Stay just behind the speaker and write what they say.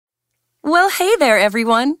Well, hey there,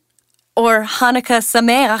 everyone. Or Hanukkah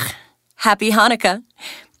Sameach. Happy Hanukkah.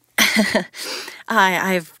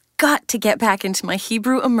 I've got to get back into my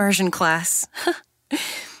Hebrew immersion class.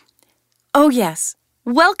 Oh, yes.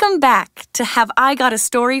 Welcome back to Have I Got a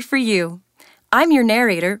Story for You? I'm your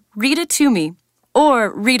narrator, Rita Toomey,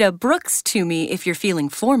 or Rita Brooks Toomey if you're feeling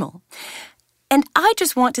formal. And I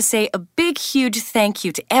just want to say a big, huge thank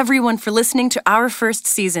you to everyone for listening to our first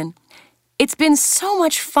season. It's been so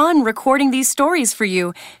much fun recording these stories for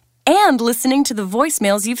you and listening to the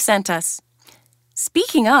voicemails you've sent us.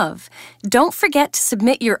 Speaking of, don't forget to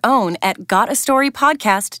submit your own at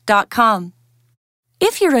gotastorypodcast.com.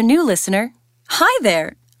 If you're a new listener, hi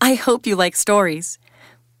there. I hope you like stories.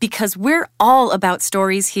 Because we're all about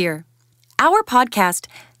stories here. Our podcast,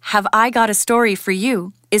 Have I Got a Story for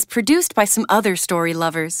You, is produced by some other story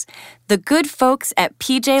lovers, the good folks at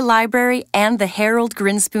PJ Library and the Harold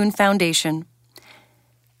Grinspoon Foundation.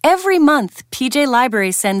 Every month, PJ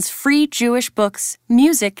Library sends free Jewish books,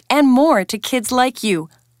 music, and more to kids like you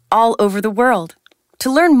all over the world. To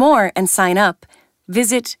learn more and sign up,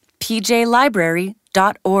 visit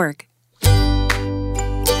pjlibrary.org.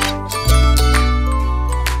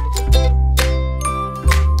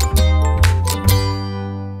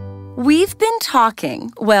 We've been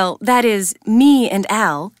talking, well, that is, me and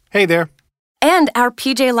Al. Hey there. And our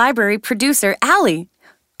PJ Library producer, Allie.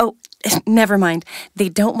 Oh, never mind. They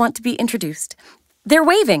don't want to be introduced. They're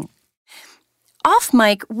waving. Off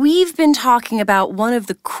mic, we've been talking about one of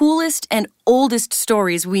the coolest and oldest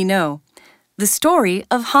stories we know. The story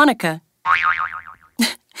of Hanukkah.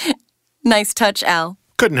 Nice touch, Al.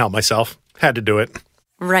 Couldn't help myself. Had to do it.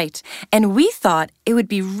 Right. And we thought it would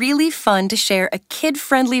be really fun to share a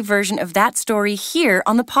kid-friendly version of that story here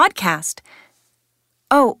on the podcast.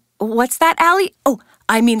 Oh, what's that, Allie?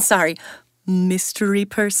 Sorry. Mystery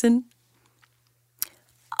person?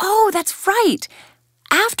 Oh, that's right.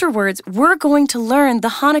 Afterwards, we're going to learn the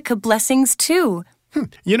Hanukkah blessings, too.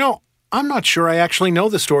 I'm not sure I actually know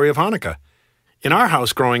the story of Hanukkah. In our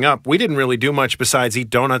house growing up, we didn't really do much besides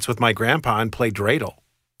eat donuts with my grandpa and play dreidel.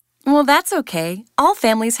 Well, that's okay. All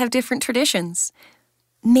families have different traditions.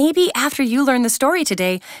 Maybe after you learn the story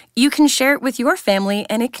today, you can share it with your family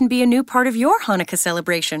and it can be a new part of your Hanukkah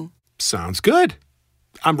celebration. Sounds good.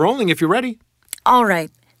 I'm rolling if you're ready. All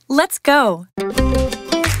right, let's go.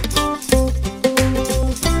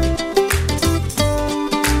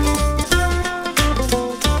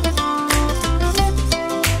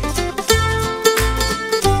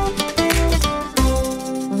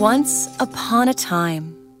 Once upon a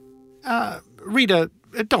time. Rita,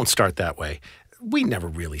 don't start that way. We never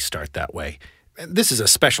really start that way. This is a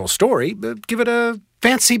special story, but give it a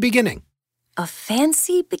fancy beginning. A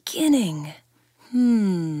fancy beginning.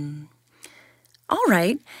 All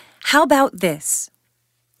right, how about this?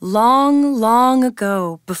 Long, long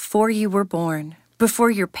ago, before you were born, before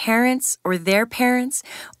your parents or their parents,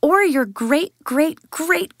 or your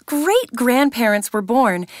great-great-great-great-grandparents were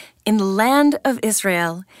born, in the land of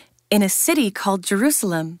Israel, in a city called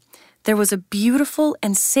Jerusalem, there was a beautiful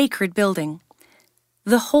and sacred building,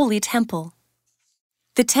 the Holy Temple.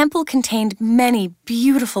 The temple contained many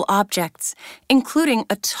beautiful objects, including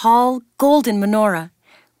a tall, golden menorah.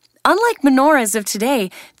 Unlike menorahs of today,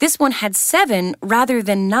 this one had 7 rather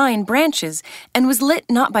than 9 branches and was lit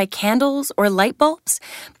not by candles or light bulbs,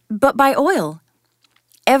 but by oil.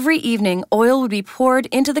 Every evening, oil would be poured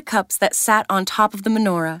into the cups that sat on top of the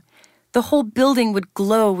menorah. The whole building would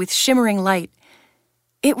glow with shimmering light.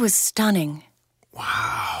 It was stunning.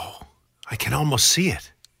 Wow, I can almost see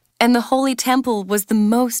it. And the Holy Temple was the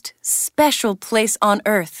most special place on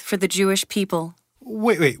earth for the Jewish people.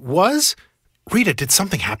 Wait, was? Rita, did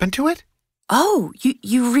something happen to it? Oh,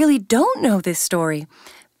 you really don't know this story.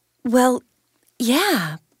 Well,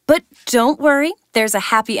 yeah, but don't worry, there's a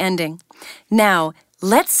happy ending. Now,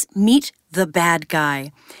 let's meet the bad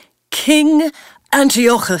guy, King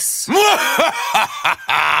Antiochus.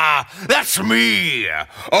 That's me.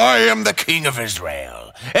 I am the king of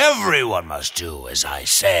Israel. Everyone must do as I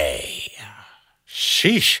say.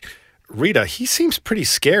 Sheesh. Rita, he seems pretty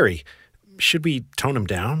scary. Should we tone him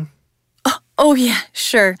down? Oh yeah,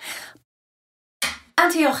 sure.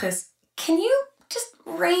 Antiochus, can you just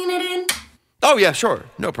rein it in? Oh, yeah, sure.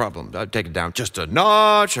 No problem. I'd take it down just a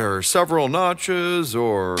notch or several notches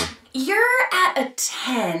or... You're at a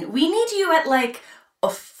 10. We need you at like a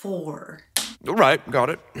 4. Right,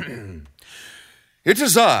 got it. It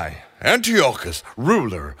is I, Antiochus,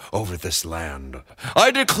 ruler over this land.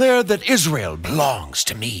 I declare that Israel belongs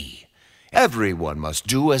to me. Everyone must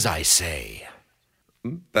do as I say.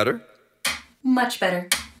 Better? Much better.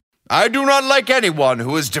 I do not like anyone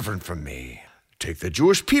who is different from me. Take the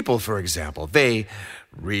Jewish people, for example. They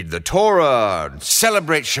read the Torah,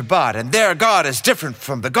 celebrate Shabbat, and their God is different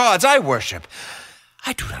from the gods I worship.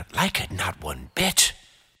 I do not like it, not one bit.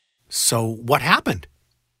 So what happened?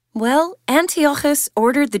 Well, Antiochus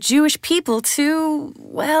ordered the Jewish people to,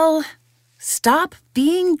 well, stop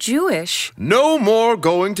being Jewish. No more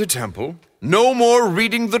going to temple, no more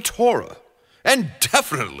reading the Torah, and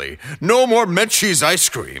definitely no more Menchie's ice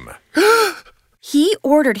cream. He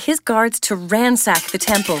ordered his guards to ransack the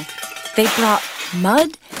temple. They brought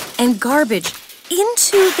mud and garbage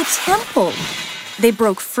into the temple. They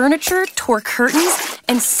broke furniture, tore curtains,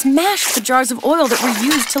 and smashed the jars of oil that were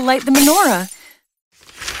used to light the menorah.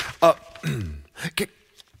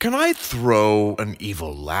 Can I throw an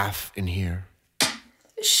evil laugh in here?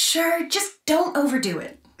 Sure, just don't overdo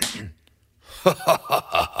it.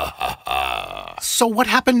 So what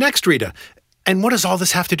happened next, Rita? And what does all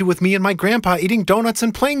this have to do with me and my grandpa eating donuts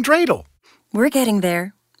and playing dreidel? We're getting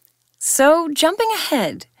there. So, jumping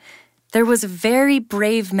ahead, there was a very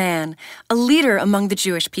brave man, a leader among the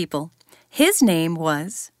Jewish people. His name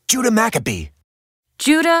was Judah Maccabee.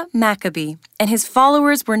 Judah Maccabee, and his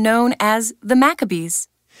followers were known as the Maccabees.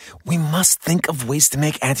 We must think of ways to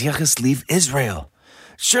make Antiochus leave Israel.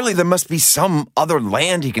 Surely there must be some other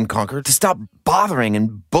land he can conquer to stop bothering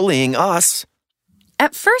and bullying us.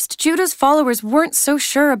 At first, Judah's followers weren't so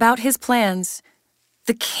sure about his plans.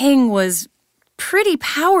 The king was pretty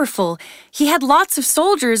powerful. He had lots of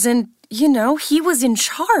soldiers and, he was in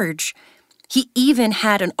charge. He even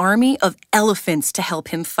had an army of elephants to help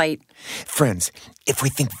him fight. Friends, if we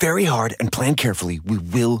think very hard and plan carefully, we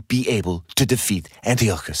will be able to defeat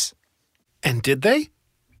Antiochus. And did they?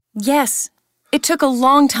 Yes. It took a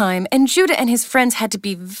long time, and Judah and his friends had to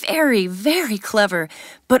be very, very clever.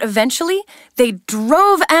 But eventually, they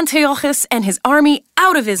drove Antiochus and his army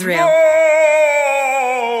out of Israel. No!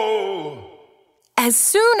 As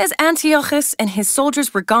soon as Antiochus and his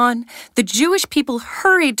soldiers were gone, the Jewish people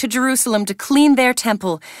hurried to Jerusalem to clean their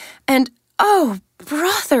temple. And, oh,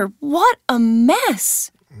 brother, what a mess!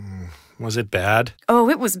 Was it bad? Oh,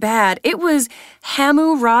 it was bad. It was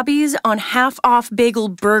Hammurabi's on half-off bagel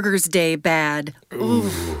burgers day bad. Ooh.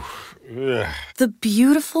 The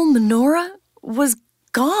beautiful menorah was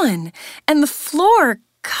gone, and the floor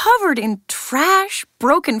covered in trash,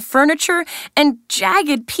 broken furniture, and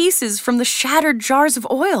jagged pieces from the shattered jars of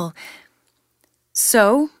oil.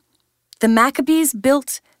 So, the Maccabees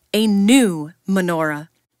built a new menorah.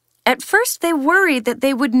 At first, they worried that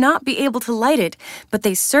they would not be able to light it, but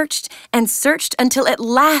they searched and searched until at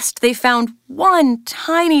last they found one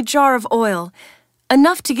tiny jar of oil,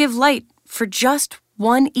 enough to give light for just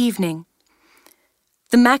one evening.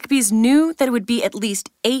 The Maccabees knew that it would be at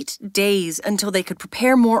least 8 days until they could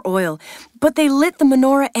prepare more oil, but they lit the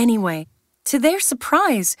menorah anyway. To their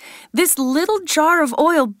surprise, this little jar of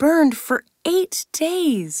oil burned for 8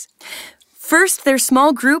 days. First, their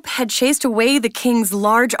small group had chased away the king's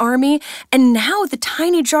large army, and now the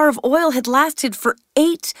tiny jar of oil had lasted for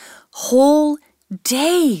 8 whole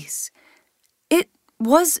days. It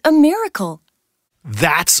was a miracle.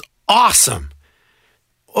 That's awesome!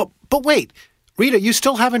 Oh, but wait, Rita, you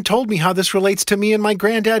still haven't told me how this relates to me and my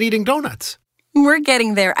granddad eating donuts. We're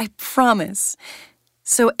getting there, I promise.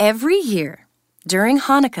 So every year, during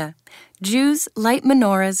Hanukkah, Jews light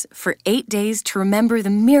menorahs for 8 days to remember the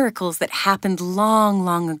miracles that happened long,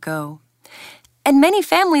 long ago. And many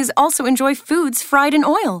families also enjoy foods fried in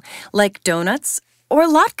oil, like donuts or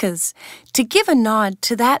latkes, to give a nod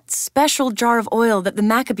to that special jar of oil that the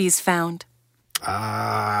Maccabees found.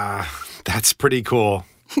 That's pretty cool.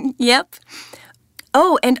 Yep.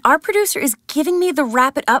 Oh, and our producer is giving me the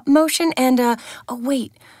wrap it up motion and,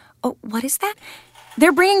 what is that?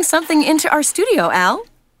 They're bringing something into our studio, Al.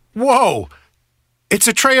 Whoa! It's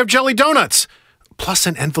a tray of jelly donuts, plus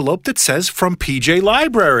an envelope that says from PJ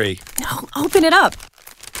Library. Oh, open it up.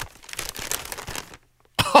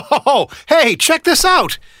 Oh, hey, check this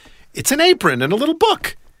out. It's an apron and a little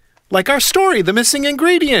book. Like our story, The Missing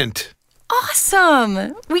Ingredient.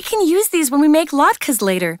 Awesome! We can use these when we make latkes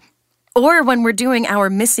later, or when we're doing our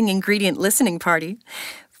missing ingredient listening party.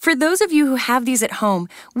 For those of you who have these at home,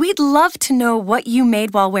 we'd love to know what you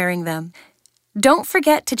made while wearing them. Don't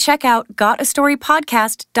forget to check out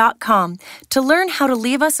gotastorypodcast.com to learn how to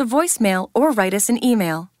leave us a voicemail or write us an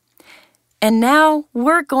email. And now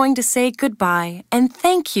we're going to say goodbye and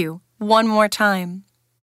thank you one more time.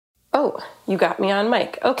 Oh, you got me on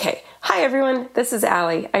mic. Okay. Hi, everyone. This is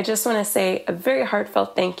Allie. I just want to say a very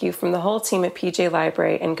heartfelt thank you from the whole team at PJ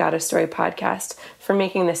Library and Got a Story podcast for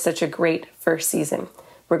making this such a great first season.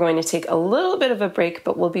 We're going to take a little bit of a break,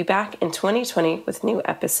 but we'll be back in 2020 with new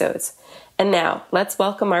episodes. And now, let's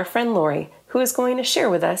welcome our friend Lori, who is going to share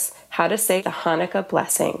with us how to say the Hanukkah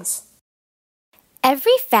blessings.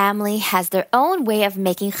 Every family has their own way of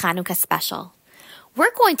making Hanukkah special.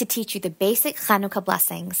 We're going to teach you the basic Hanukkah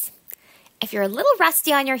blessings. If you're a little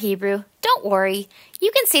rusty on your Hebrew, don't worry. You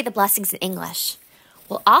can say the blessings in English.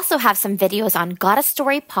 We'll also have some videos on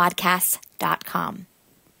gotastorypodcast.com.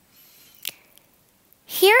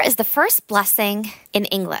 Here is the first blessing in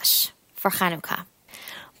English for Hanukkah.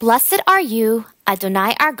 Blessed are you,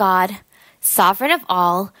 Adonai our God, sovereign of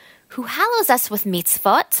all, who hallows us with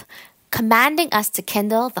mitzvot, commanding us to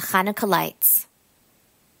kindle the Hanukkah lights.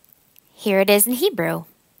 Here it is in Hebrew.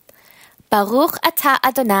 Baruch atah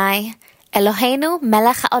Adonai, Eloheinu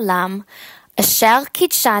melech haolam, asher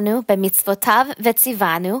kidshanu b'mitzvotav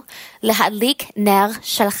v'tzivanu lehadlik ner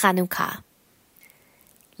shel Chanukah.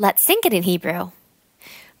 Let's sing it in Hebrew.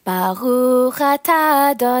 Baruch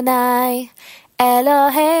atah Adonai,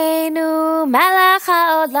 Eloheinu melech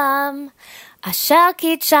haolam, asher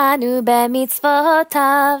kidshanu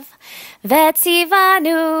b'mitzvotav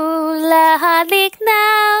v'tzivanu lehadlik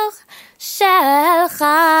ner shel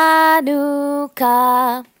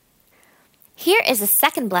Chanukah. Here is a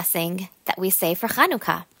second blessing that we say for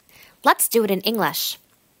Hanukkah. Let's do it in English.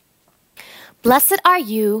 Blessed are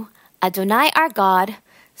you, Adonai our God,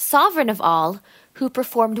 sovereign of all, who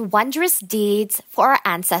performed wondrous deeds for our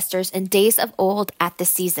ancestors in days of old at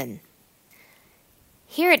this season.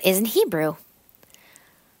 Here it is in Hebrew.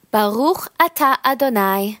 Baruch atah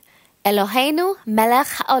Adonai, Eloheinu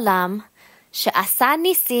melech haolam, she'asa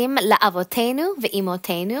nisim la'avotenu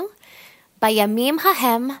ve'imotenu, bayamim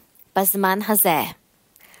hahem bazman hazeh.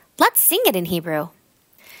 Let's sing it in Hebrew.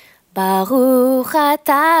 Baruch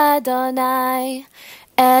atah Adonai,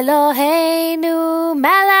 Eloheinu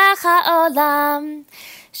melech haolam,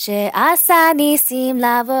 she'asa nisim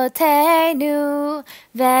la'avotenu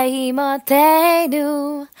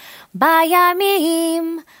ve'imotenu,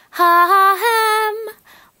 bayamim hahem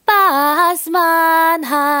bazman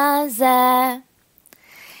hazeh.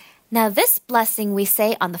 Now this blessing we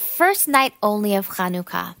say on the first night only of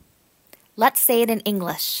Hanukkah. Let's say it in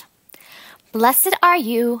English. Blessed are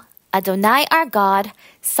you, Adonai our God,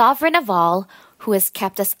 sovereign of all, who has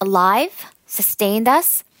kept us alive, sustained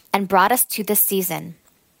us, and brought us to this season.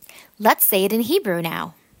 Let's say it in Hebrew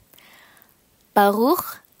now.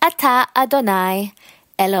 Baruch atah Adonai,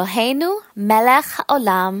 Eloheinu melech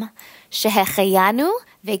haolam, shehecheyanu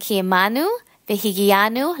v'kiyamanu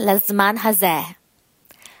v'higiyanu lazman hazeh.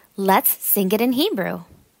 Let's sing it in Hebrew.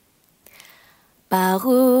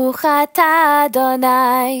 Baruch atah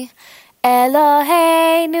Adonai,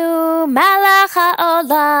 Eloheinu melech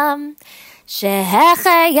haolam,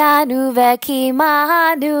 shehecheyanu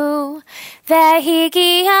v'kiyamanu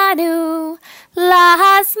v'higiyanu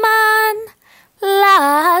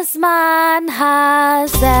lazman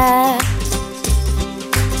hazeh.